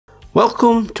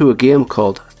Welcome to a game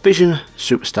called Fission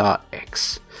Superstar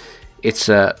X. It's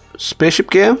a spaceship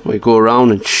game where you go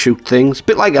around and shoot things, a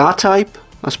bit like R-Type,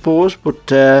 I suppose, but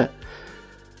and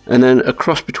then a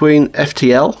cross between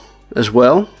FTL as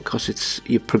well, because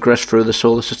you progress through the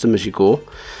solar system as you go.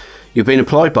 You've been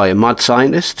employed by a mad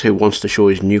scientist who wants to show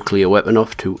his nuclear weapon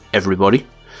off to everybody,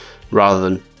 rather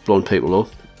than blowing people up,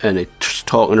 and it's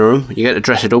talking to them. You get to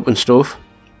dress it up and stuff,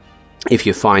 if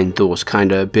you find those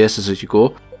kind of bases as you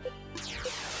go.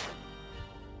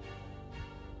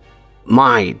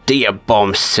 My dear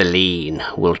bomb Celine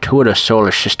will tour the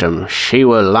solar system. She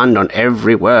will land on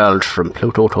every world from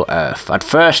Pluto to Earth. At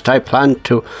first I planned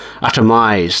to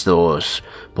atomize those,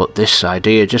 but this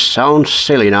idea just sounds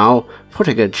silly now.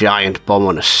 Putting a giant bomb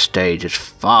on a stage is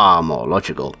far more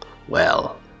logical.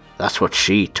 Well, that's what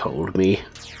she told me.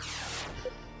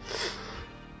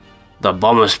 The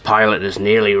bomber's pilot is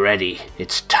nearly ready.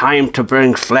 It's time to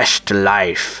bring flesh to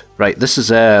life. Right, this is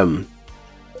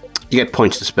you get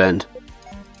points to spend,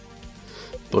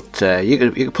 but you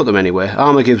can put them anywhere.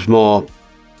 Armor gives more,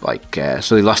 like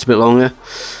so they last a bit longer.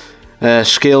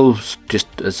 Skills, just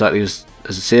exactly as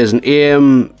it says, and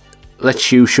aim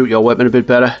lets you shoot your weapon a bit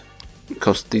better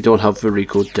because they don't have very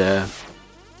good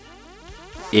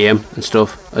aim and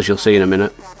stuff, as you'll see in a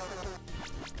minute.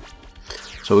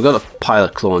 So we've got a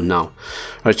pilot clone now.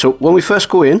 Right, so when we first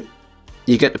go in,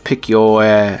 you get to pick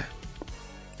your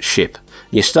ship.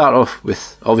 You start off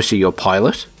with obviously your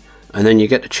pilot, and then you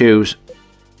get to choose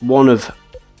one of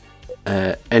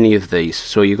any of these.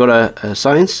 So you've got a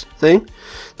science thing.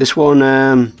 This one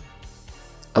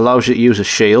allows you to use a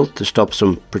shield to stop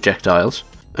some projectiles,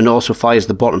 and also fires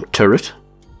the bottom turret.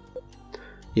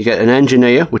 You get an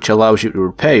engineer, which allows you to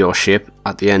repair your ship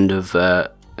at the end of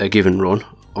a given run.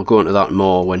 I'll go into that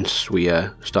more once we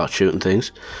start shooting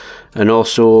things. And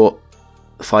also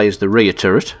fires the rear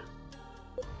turret.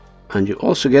 And you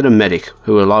also get a medic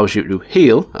who allows you to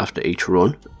heal after each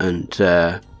run,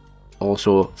 and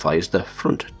also fires the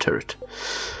front turret.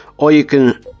 Or you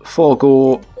can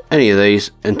forego any of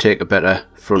these and take a better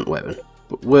front weapon.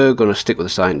 But we're going to stick with the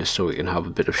scientist so we can have a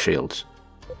bit of shields.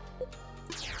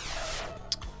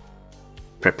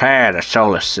 Prepare the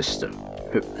solar system.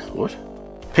 What?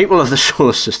 People of the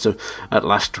solar system, at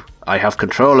last I have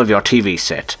control of your TV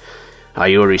set. Are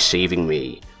you receiving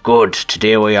me? Good,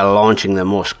 today we are launching the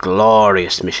most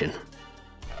glorious mission.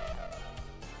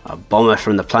 A bomber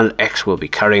from the planet X will be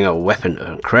carrying a weapon of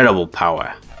incredible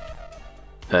power.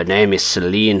 Her name is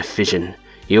Celine Fission.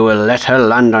 You will let her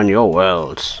land on your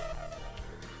worlds.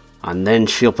 And then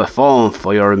she'll perform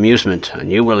for your amusement, and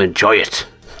you will enjoy it.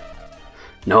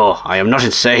 No, I am not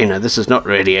insane, and this is not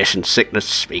radiation sickness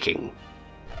speaking.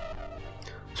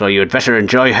 So you had better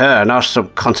enjoy her and have some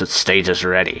concert stages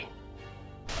ready.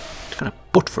 It's got a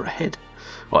butt for a head.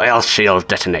 Or else she'll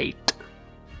detonate.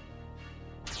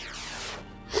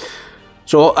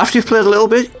 So after you've played a little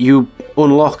bit, you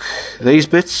unlock these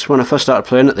bits. When I first started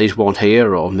playing it, these weren't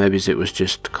here, or maybe it was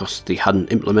just because they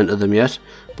hadn't implemented them yet.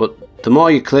 But the more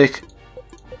you click,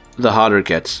 the harder it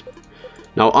gets.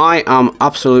 Now I am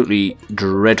absolutely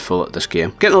dreadful at this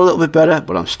game. Getting a little bit better,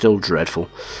 but I'm still dreadful.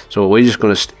 So we're just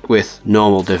going to stick with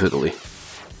normal difficulty.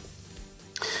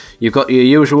 You've got your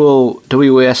usual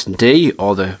W, S and D,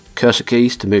 or the cursor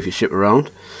keys to move your ship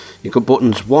around. You've got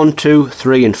buttons 1, 2,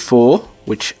 3 and 4,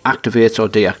 which activates or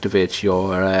deactivates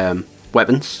your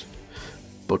weapons.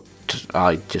 But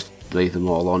I just leave them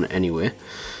all on anyway.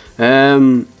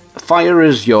 Fire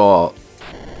is your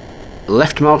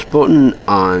left mouse button,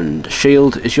 and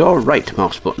shield is your right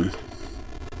mouse button.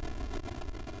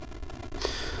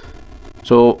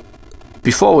 So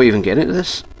before we even get into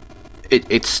this,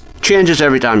 it changes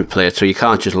every time you play it, so you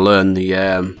can't just learn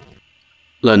the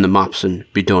maps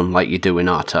and be done like you do in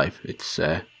R-Type. It's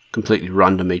completely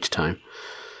random each time.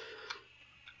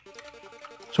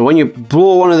 So when you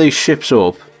blow one of these ships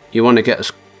up, you want to get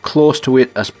as close to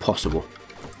it as possible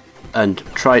and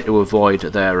try to avoid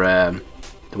their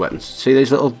the weapons. See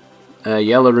these little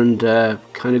yellow and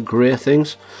kind of grey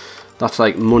things? That's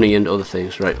like money and other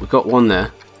things. Right, we've got one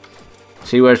there.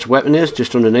 See where its weapon is?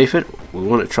 Just underneath it. We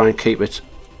want to try and keep it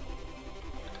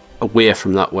away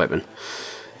from that weapon.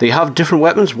 They have different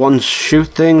weapons. Ones shoot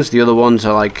things, the other ones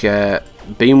are like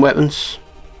beam weapons,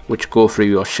 which go through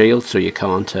your shield, so you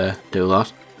can't do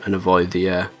that and avoid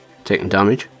the taking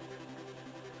damage.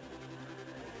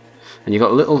 And you've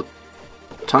got a little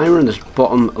timer in this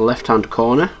bottom left hand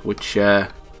corner, which is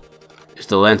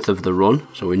the length of the run,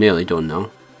 so we're nearly done now,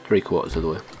 3/4 of the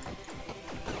way.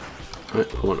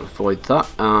 Right, we want to avoid that,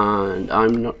 and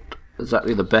I'm not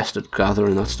exactly the best at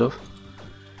gathering that stuff.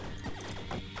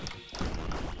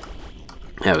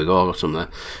 There we go, I got some there.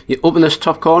 You open this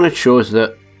top corner, it shows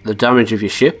the damage of your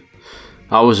ship.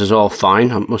 Ours is all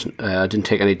fine. I didn't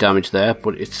take any damage there,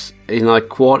 but it's in like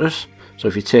quarters. So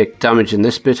if you take damage in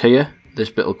this bit here, this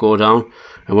bit will go down,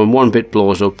 and when one bit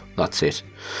blows up, that's it.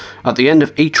 At the end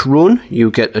of each run,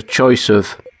 you get a choice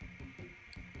of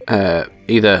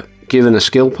either giving a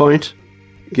skill point,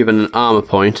 giving an armor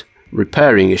point,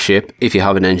 repairing your ship if you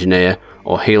have an engineer,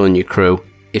 or healing your crew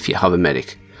if you have a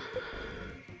medic.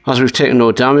 As we've taken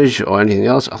no damage or anything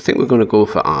else, I think we're going to go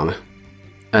for armor.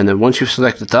 And then once you've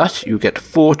selected that, you get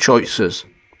 4 choices.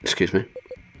 Excuse me.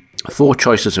 4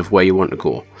 choices of where you want to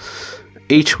go,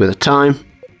 each with a time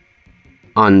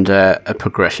and a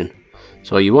progression.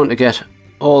 So you want to get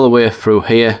all the way through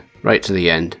here, right to the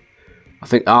end. I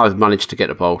think I've managed to get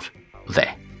about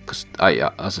there, because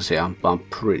as I say, I'm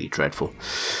pretty dreadful.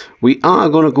 We are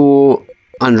going to go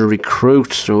and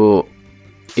recruit, so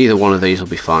either one of these will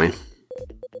be fine.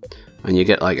 And you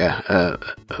get like a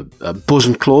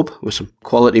buzzing club with some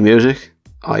quality music.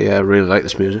 I really like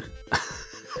this music.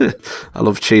 I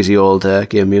love cheesy old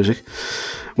game music.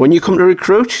 When you come to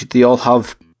recruit, they all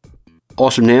have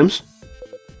awesome names,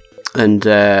 and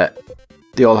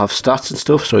they all have stats and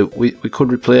stuff, so we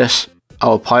could replace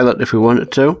our pilot if we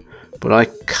wanted to, but I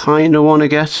kind of want to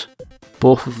get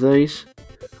both of these.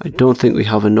 I don't think we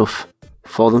have enough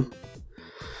for them,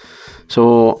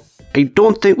 so I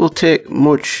don't think we'll take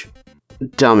much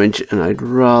damage, and I'd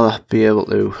rather be able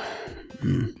to...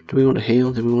 do we want to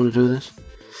heal? Do we want to do this?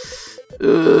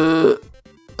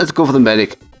 Let's go for the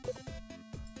medic.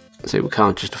 See, we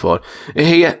can't just afford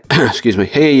here. Excuse me.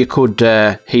 Here you could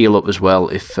heal up as well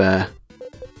if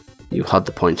you had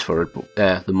the points for it,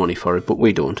 but, the money for it, but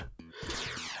we don't.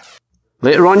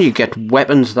 Later on, you get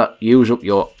weapons that use up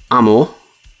your ammo.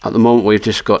 At the moment, we've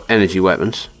just got energy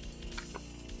weapons,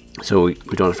 so we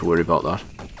don't have to worry about that.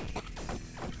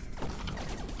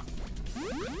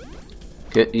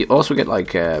 Okay, you also get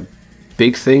like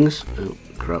big things. Oh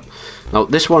crap! Now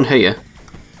this one here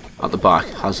at the back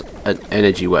has an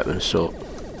energy weapon, so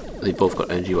they both got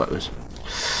energy weapons.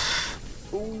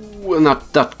 Ooh, and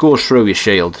that goes through your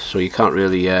shield, so you can't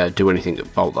really do anything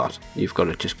about that. You've got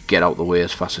to just get out the way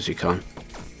as fast as you can.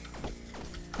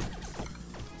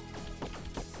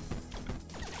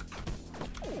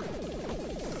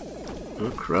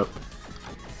 Oh crap.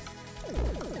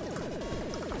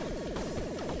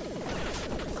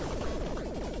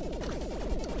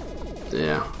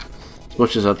 Yeah, as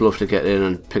much as I'd love to get in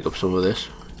and pick up some of this,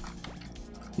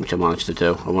 which I managed to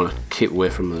do, I want to keep away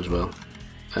from them as well.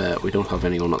 We don't have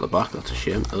anyone at the back, that's a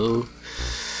shame.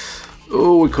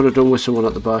 Oh, we could have done with someone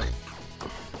at the back.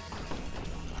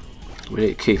 We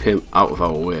need to keep him out of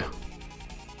our way.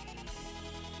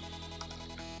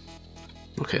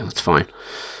 Okay, that's fine.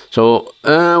 So,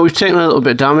 we've taken a little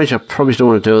bit of damage. I probably don't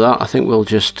want to do that. I think we'll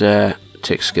just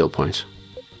take skill points.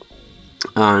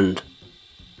 And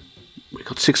we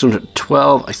got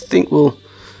 612. I think we'll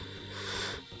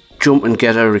jump and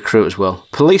get a recruit as well.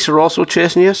 Police are also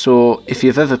chasing you, so if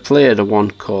you've ever played a one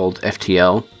called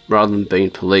FTL, rather than being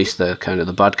police, they're kind of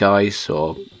the bad guys,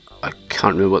 or I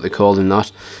can't remember what they called in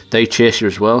that. They chase you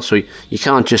as well, so you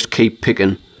can't just keep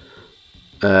picking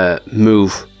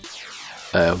move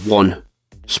one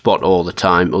spot all the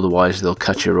time, otherwise they'll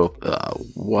catch you up.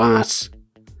 What?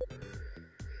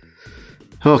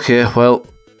 Okay, well,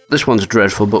 this one's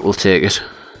dreadful, but we'll take it.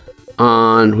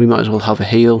 And we might as well have a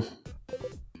heal.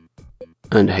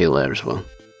 And a heal there as well.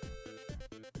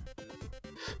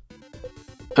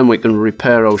 And we can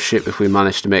repair our ship if we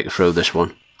manage to make it through this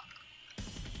one.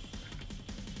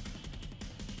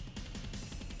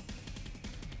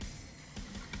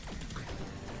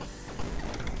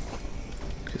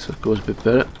 Okay, so that goes a bit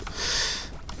better.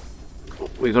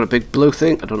 We got a big blue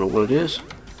thing, I don't know what it is.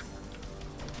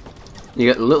 You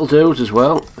get little dudes as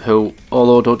well, who,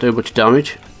 although don't do much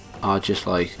damage, are just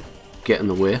like, get in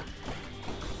the way.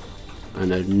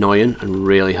 And annoying and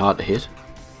really hard to hit.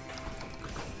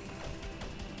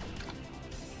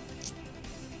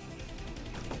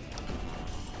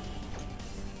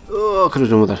 Oh, I could have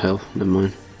done with that health, never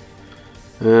mind.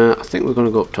 I think we're going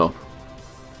to go up top.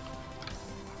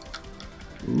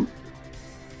 I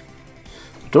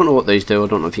don't know what these do, I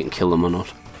don't know if you can kill them or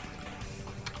not.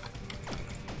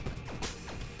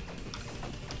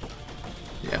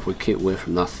 Yeah, if we keep away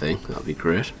from that thing, that'd be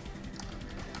great.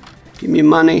 Give me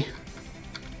money.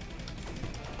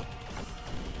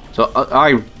 So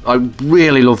I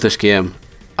really love this game.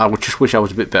 I would just wish I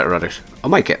was a bit better at it. I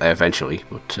might get there eventually,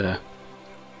 but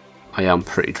I am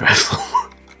pretty dreadful.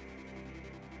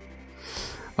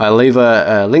 I'll leave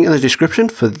a link in the description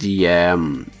for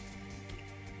the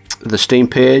Steam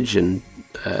page and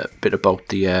a bit about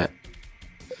the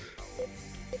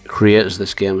creators of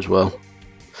this game as well.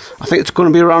 I think it's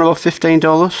going to be around about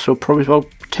 $15, so probably about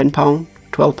 £10,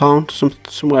 £12,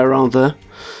 somewhere around there.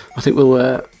 I think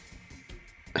we'll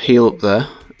heal up there.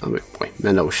 Wait,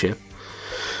 mend our ship.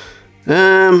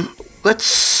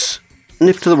 Let's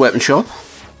nip to the weapon shop.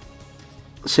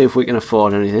 See if we can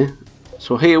afford anything.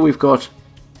 So here we've got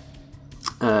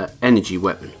energy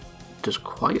weapon. Does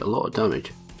quite a lot of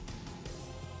damage.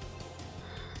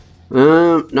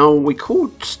 Now we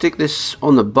could stick this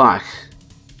on the back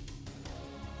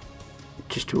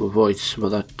just to avoid some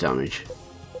of that damage.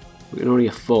 We can only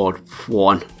afford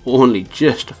one. Only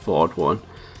just afford one.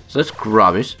 So let's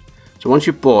grab it. So once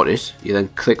you've bought it, you then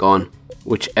click on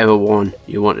whichever one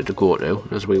you wanted to go to.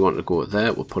 As we want to go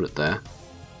there, we'll put it there.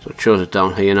 So it shows it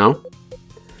down here now.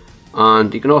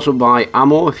 And you can also buy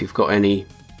ammo if you've got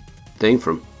anything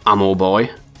from Ammo Boy.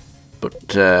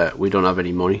 But we don't have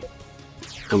any money.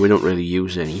 And we don't really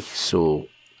use any, so...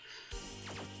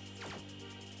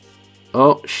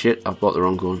 Oh shit, I've bought the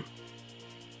wrong gun.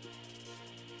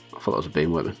 I thought that was a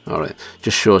beam weapon. Alright,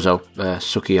 just shows how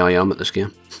sucky I am at this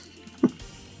game.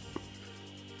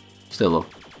 Still though.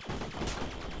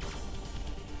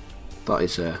 That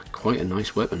is quite a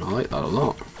nice weapon, I like that a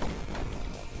lot.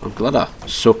 I'm glad I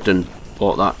sucked and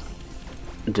bought that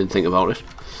and didn't think about it.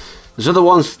 There's other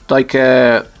ones like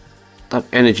that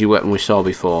energy weapon we saw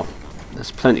before. There's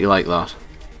plenty like that.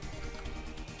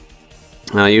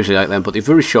 And I usually like them, but they're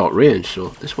very short range, so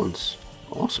this one's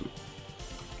awesome.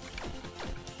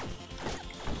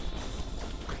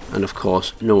 And of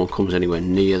course, no one comes anywhere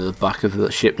near the back of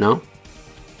the ship now.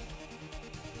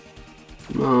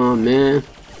 Come on, man.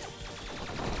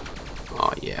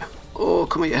 Oh, yeah. Oh,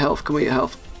 come at your health, come at your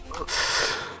health.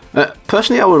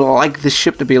 Personally, I would like this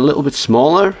ship to be a little bit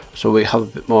smaller, so we have a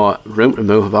bit more room to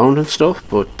move around and stuff,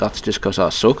 but that's just because I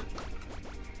suck.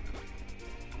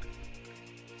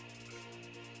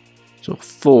 So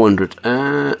 400.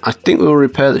 I think we'll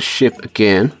repair the ship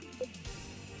again.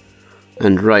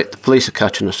 And right, the police are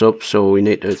catching us up, so we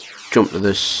need to jump to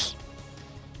this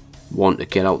one to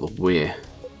get out of the way.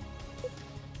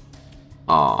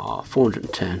 Ah,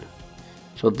 410.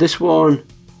 So this one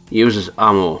uses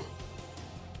ammo.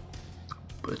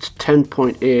 But it's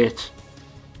 10.8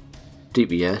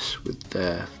 DPS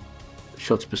with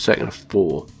shots per second of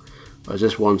 4. Whereas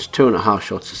this one's 2.5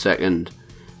 shots a second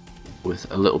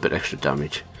with a little bit extra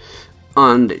damage,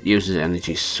 and it uses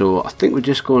energy, so I think we're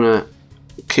just gonna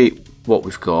keep what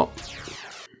we've got.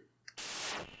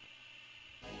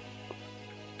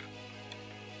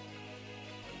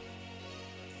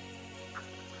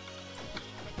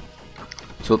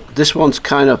 So this one's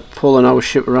kind of pulling our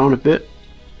ship around a bit.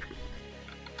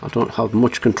 I don't have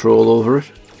much control over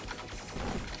it.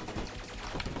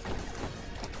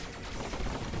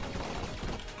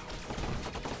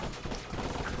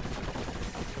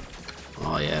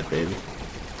 Oh yeah, baby.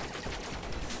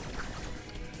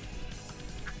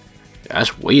 Yeah,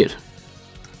 that's weird.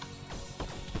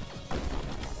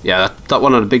 Yeah, that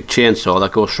one had a big chainsaw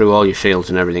that goes through all your shields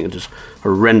and everything and does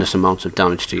horrendous amounts of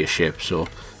damage to your ship, so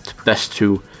it's best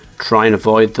to try and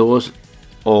avoid those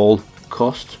all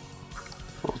costs.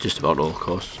 Well, just about all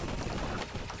costs.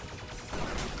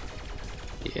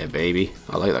 Yeah, baby.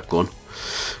 I like that gun.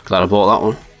 Glad I bought that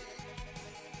one.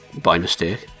 By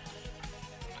mistake.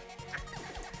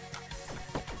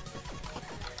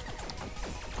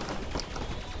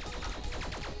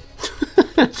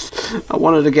 I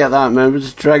wanted to get that, man, but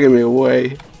it's dragging me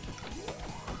away.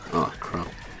 Oh, crap.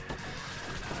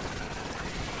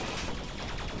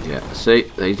 Yeah, see,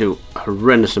 they do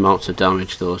horrendous amounts of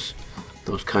damage, those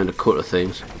kind of cutter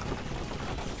things.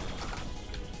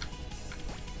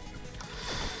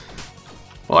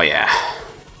 Oh, yeah.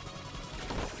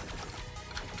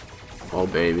 Oh,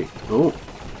 baby. Oh.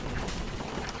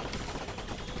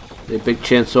 The big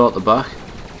chainsaw at the back.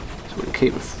 So we can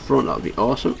keep in front, that would be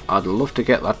awesome. I'd love to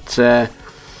get that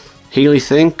Healy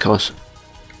thing, because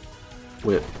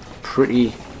we're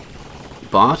pretty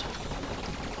bad.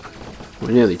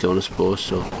 We're nearly done, I suppose,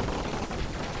 so.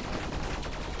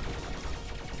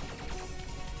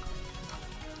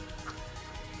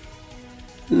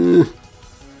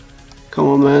 Come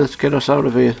on, man, let's get us out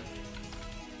of here.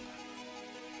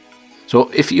 So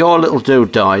if your little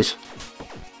dude dies,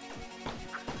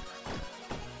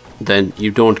 then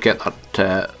you don't get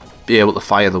that be able to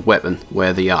fire the weapon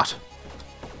where they're at.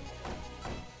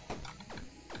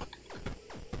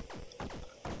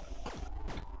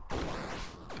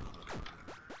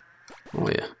 Oh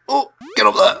yeah. Oh, get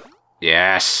up there!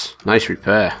 Yes, nice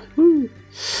repair. Woo.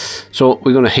 So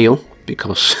we're going to heal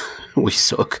because we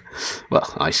suck.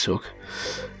 Well, I suck.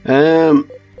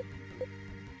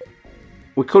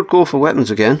 We could go for weapons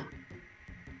again.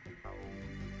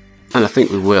 and I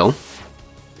think we will.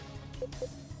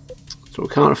 So we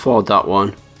can't afford that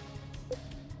one.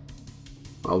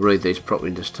 I'll read these properly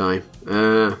this time.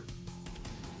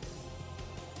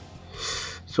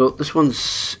 So this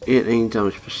one's 18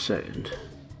 damage per second.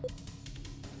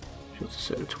 Shots a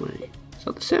second 20. Is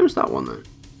that the same as that one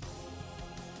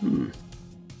then?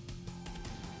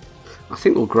 I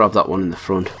think we'll grab that one in the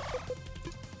front.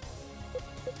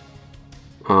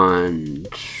 And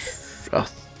I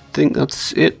think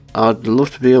that's it. I'd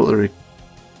love to be able to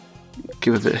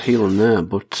give a bit of healing there,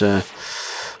 but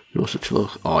no such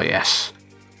luck. Oh yes.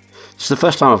 It's the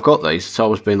first time I've got these. It's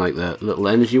always been like the little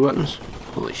energy weapons.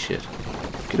 Holy shit.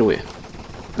 Get away.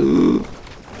 Ooh.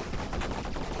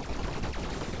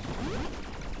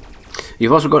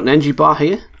 You've also got an energy bar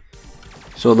here.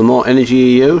 So the more energy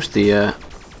you use, the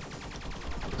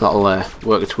that'll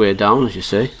work its way down, as you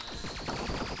see.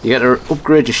 You get to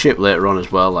upgrade your ship later on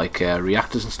as well, like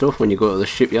reactors and stuff when you go to the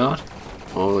shipyard.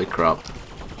 Holy crap.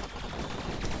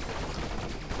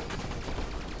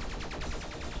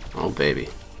 Oh baby.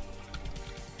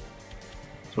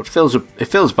 So it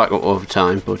fills back up over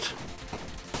time, but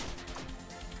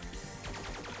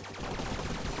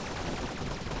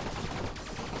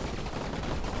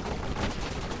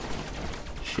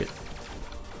shit.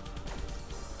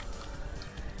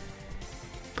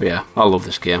 But yeah, I love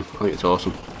this game. I think it's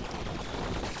awesome.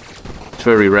 It's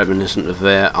very reminiscent of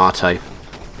R-Type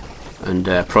and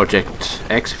Project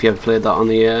X, if you ever played that on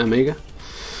the Amiga.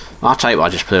 R-Type I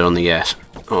just played on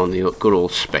the good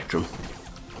old Spectrum.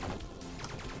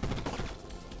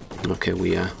 Okay,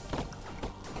 we're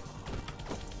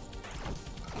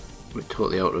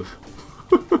totally out of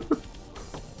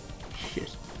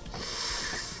shit.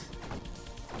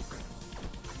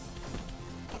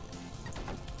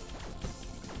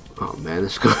 Oh man,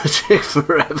 this is gonna take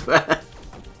forever.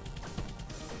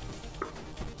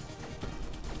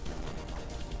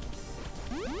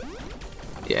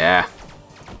 Yeah.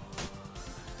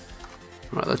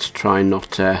 Right, let's try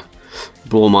not to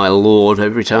blow my load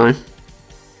every time.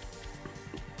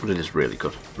 But it is really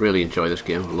good. Really enjoy this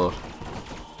game a lot.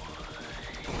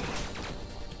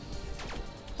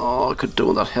 Oh, I could do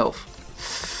with that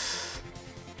health.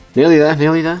 Nearly there,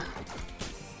 nearly there.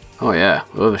 Oh yeah,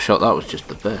 whoever shot that was just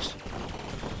the best.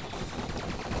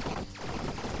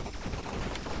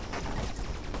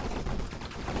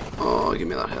 Oh, give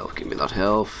me that health, give me that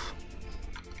health.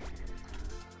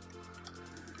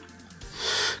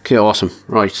 Okay, awesome.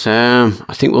 Right,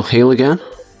 I think we'll heal again.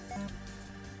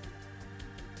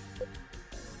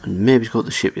 And maybe go to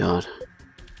the shipyard.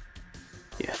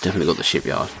 Yeah, definitely go to the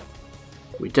shipyard.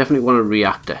 We definitely want a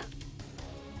reactor.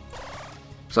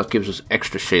 So that gives us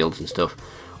extra shields and stuff.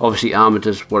 Obviously armor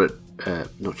does what it...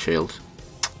 not shields.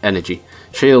 Energy.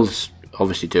 Shields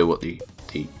obviously do what they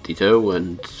do,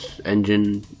 and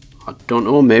engine... I don't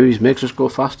know, maybe it makes us go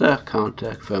faster. I can't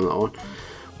confirm that one.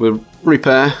 We'll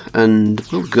repair and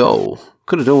we'll go.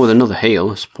 Could have done with another heal,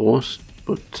 I suppose.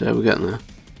 But we're getting there.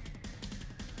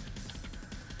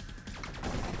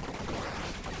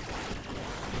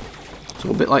 So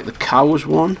a bit like the cows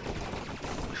one.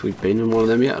 If we've been in one of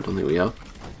them yet, I don't think we have.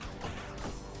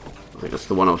 I think that's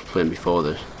the one I was playing before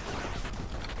this.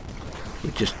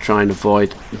 We just try and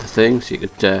avoid the thing, so you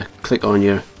could click on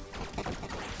your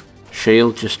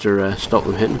shield just to stop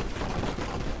them hitting.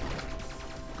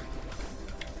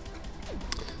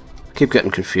 I keep getting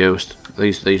confused.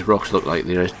 These rocks look like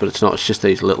these, but it's not. It's just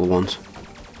these little ones.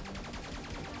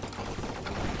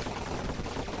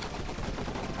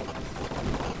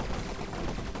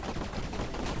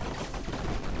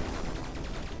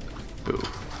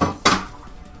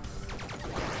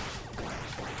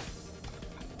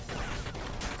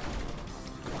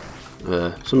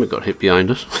 Something got hit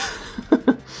behind us.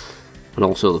 And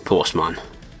also the postman.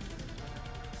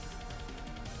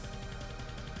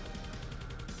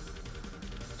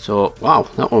 So, wow,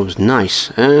 that one was nice.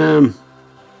 Don't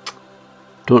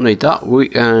need that. We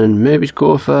can maybe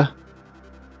go for...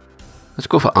 Let's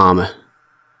go for armor.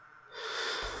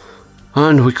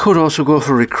 And we could also go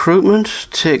for recruitment.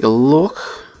 Take a look.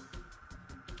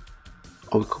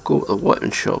 Or we could go to the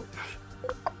weapon shop.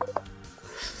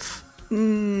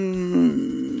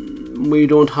 We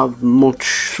don't have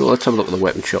much, so let's have a look at the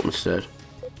weapon shop instead.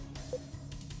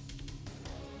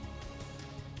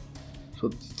 So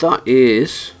that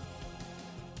is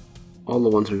all the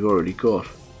ones we've already got.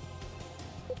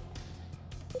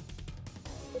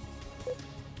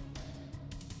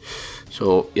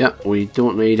 So yeah, we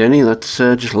don't need any. Let's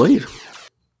just leave.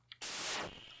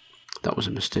 That was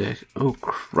a mistake. Oh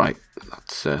right,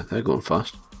 that's they're going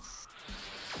fast.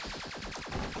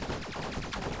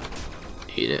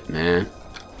 Eat it, man.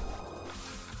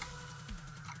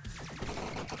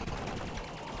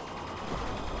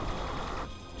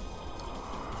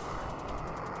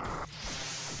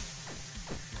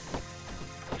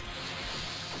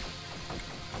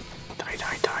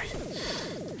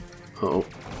 Uh-oh.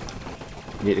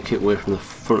 Need to keep away from the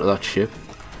front of that ship.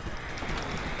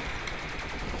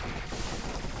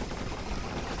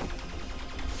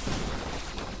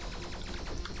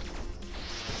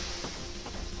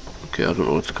 Okay, I don't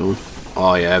know what's going.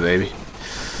 Oh yeah, baby.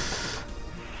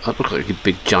 That looks like a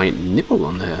big giant nipple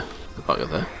on there. The back of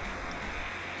there.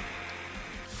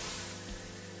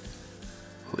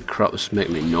 Holy crap, this is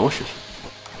making me nauseous.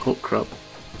 Oh crap.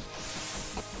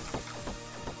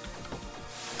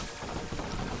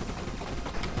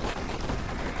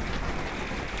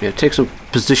 Yeah, take some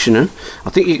positioning. I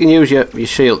think you can use your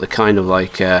shield to kind of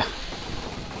like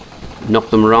knock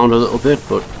them around a little bit,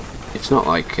 but it's not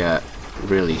like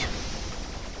really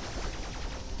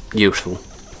useful.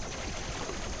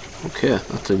 Okay,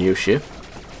 that's a new ship.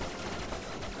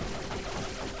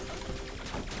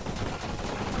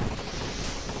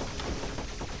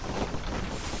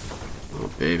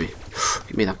 Oh baby.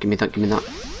 Give me that, give me that, give me that.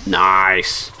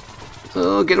 Nice!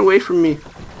 Oh, get away from me.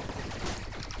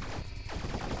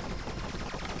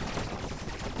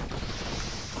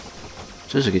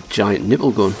 Sounds like a giant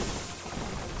nipple gun.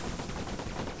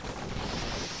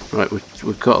 Right,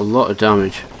 we've got a lot of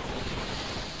damage.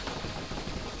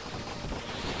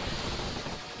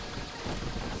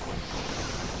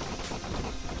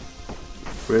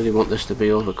 Really want this to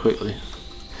be over quickly.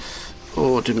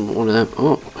 Oh, I didn't want one of them.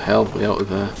 Oh hell, we're out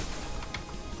of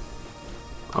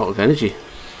energy.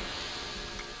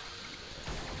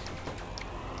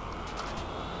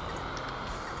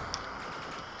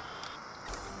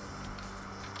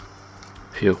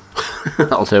 Phew.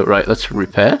 That'll do. Right, let's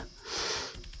repair.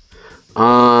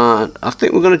 And I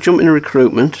think we're going to jump into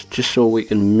recruitment just so we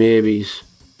can maybe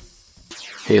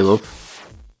heal up.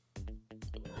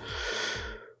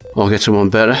 Or get someone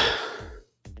better.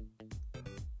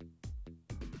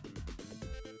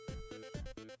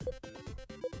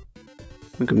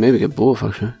 We could maybe get both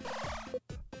actually.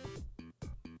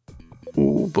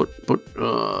 Ooh, but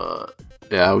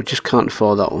yeah, we just can't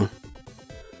afford that one.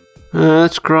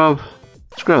 Let's grab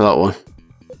that one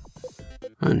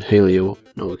and heal you up.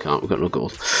 No, we can't. We've got no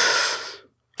gold.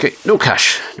 Okay, no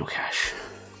cash. No cash.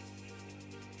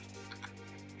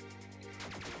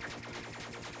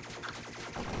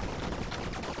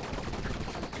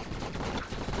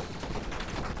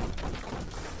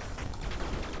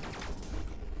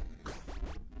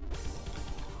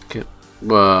 Okay.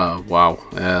 Wow.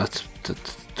 That's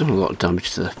done a lot of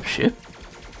damage to the ship.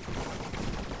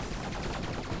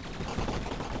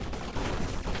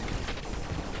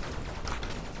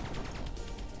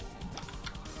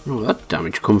 Where did that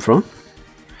damage come from?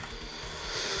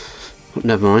 But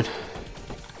never mind.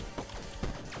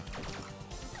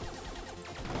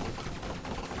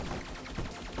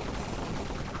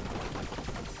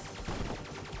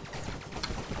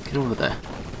 Get over there.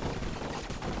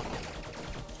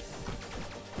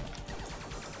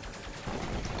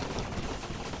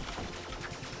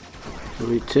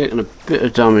 We've taken a bit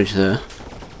of damage there.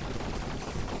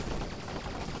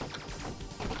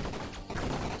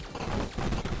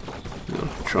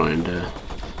 Try and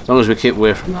as long as we keep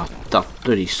away from that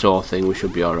bloody saw thing, we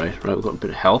should be alright. Right, we've got a bit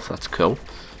of health, that's cool.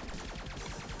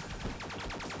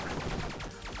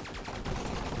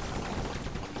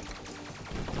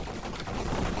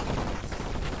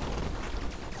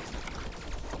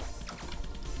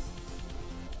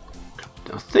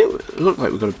 I think it looked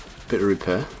like we've got a bit of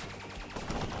repair.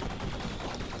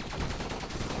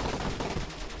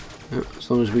 Yeah, as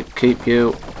long as we keep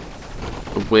you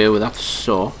away with that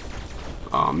saw.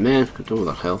 Oh man, could do with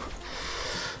that health.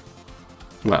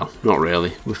 Well, not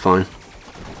really, we're fine.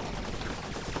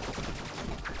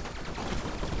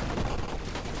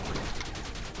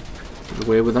 Get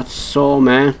away with that saw,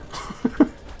 man.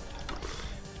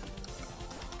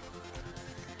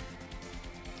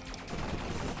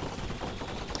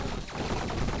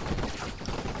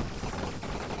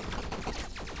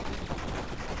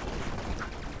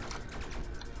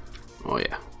 Oh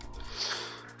yeah.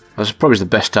 That's probably the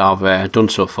best I've done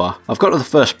so far. I've got to the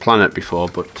first planet before,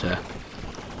 but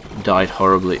died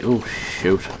horribly. Oh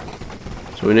shoot.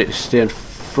 So we need to stay in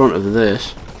front of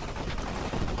this.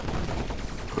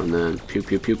 And then pew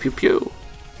pew pew pew pew.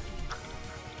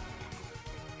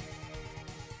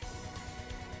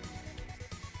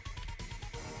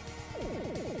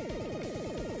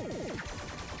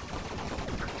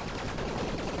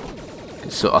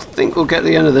 So I think we'll get to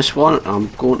the end of this one. I'm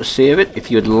going to save it. If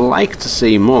you'd like to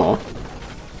see more,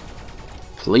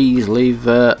 please leave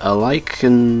a like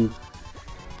and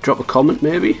drop a comment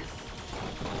maybe.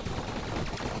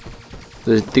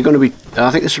 They're going to be,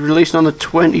 I think this is released on the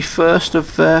 21st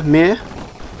of May.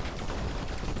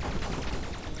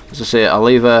 As I say, I'll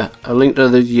leave a link to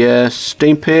the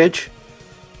Steam page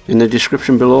in the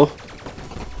description below,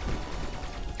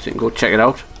 so you can go check it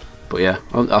out. But yeah,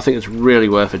 I think it's really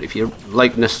worth it if you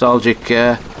like nostalgic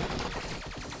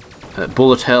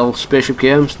bullet hell spaceship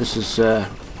games. This is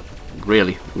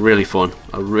really fun.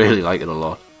 I really like it a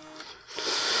lot.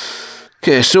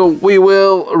 Okay, so we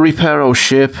will repair our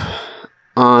ship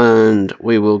and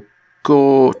we will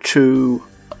go to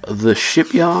the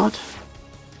shipyard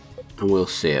and we'll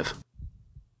save.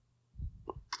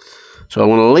 So I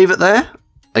want to leave it there.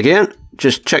 Again,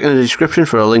 just check in the description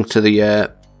for a link to the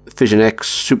Fission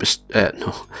Superstar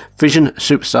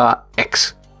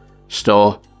X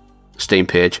store Steam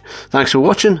page. Thanks for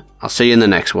watching. I'll see you in the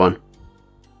next one.